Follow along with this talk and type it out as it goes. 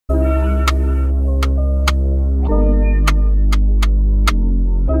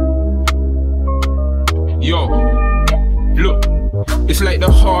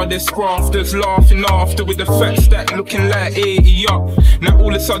there's grafters laughing after with the fat stack looking like 80 up. Now all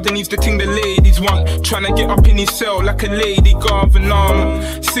of a sudden he's the thing the ladies want, trying to get up in his cell like a lady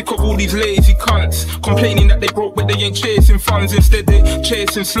governor. Sick of all these lazy cunts complaining that they broke but they ain't chasing funds. Instead they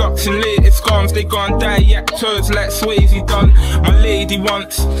chasing sluts and latest scams. They gone die actors like Swayze done. My lady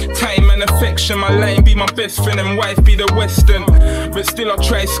wants time and affection. My line be my best friend and wife be the western. But still I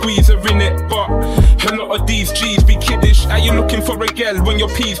try squeeze her in it. But a lot of these G's be kiddish. Are you looking for a gal when your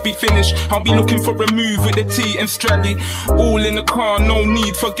P's be finished? I'll be looking for a move with the T and Strally. All in the car, no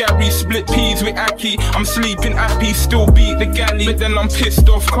need for Gary. Split peas with Aki. I'm sleeping happy, still beat the galley. But then I'm pissed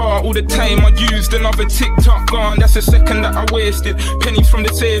off car all the time. I used another TikTok gone. That's a second that I wasted. Pennies from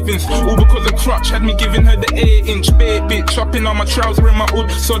the savings, all because a crutch had me giving her the 8-inch bait bitch. Chopping on my trouser in my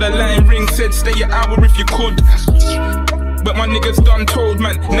hood, so the line ring said stay an hour if you could. But my niggas done told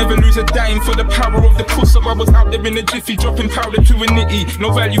man, never lose a dime for the power of the puss. So I was out there in a jiffy, dropping powder to a nitty.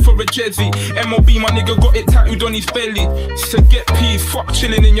 No value for a jezzy. MOB, my nigga got it tattooed on his belly. So get peas, fuck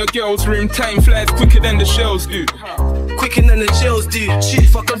chilling in your girl's room. Time flies quicker than the shells do. Quicker than the jails do. Shit,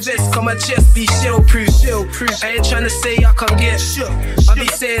 fuck a vest, on my chest be shell proof. I ain't tryna say I can't get shook. I be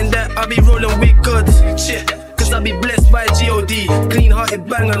saying that I be rolling with God. Shit, cause I be blessed by G.O.D. Clean hearted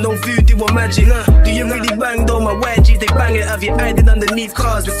banger, no voodoo or magic. Do you really bang though? My YGs they bang it. Have you hiding underneath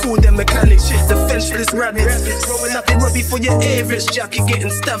cars? We call them mechanics. The fenceless rabbits. Growing up in rugby for your average jacket,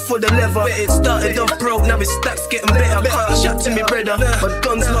 getting stabbed for the leather. It started off broke, now it's stacks getting better. Can't chat to me brother. My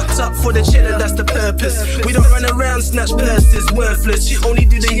gun's locked up for the cheddar, that's the purpose. We don't run around snatch purses, worthless. You only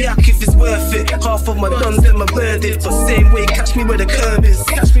do the yak if it's worth it. Half of my guns them my birded, but same way catch me where the curb is.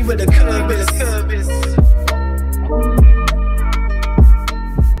 Catch me where the curb is.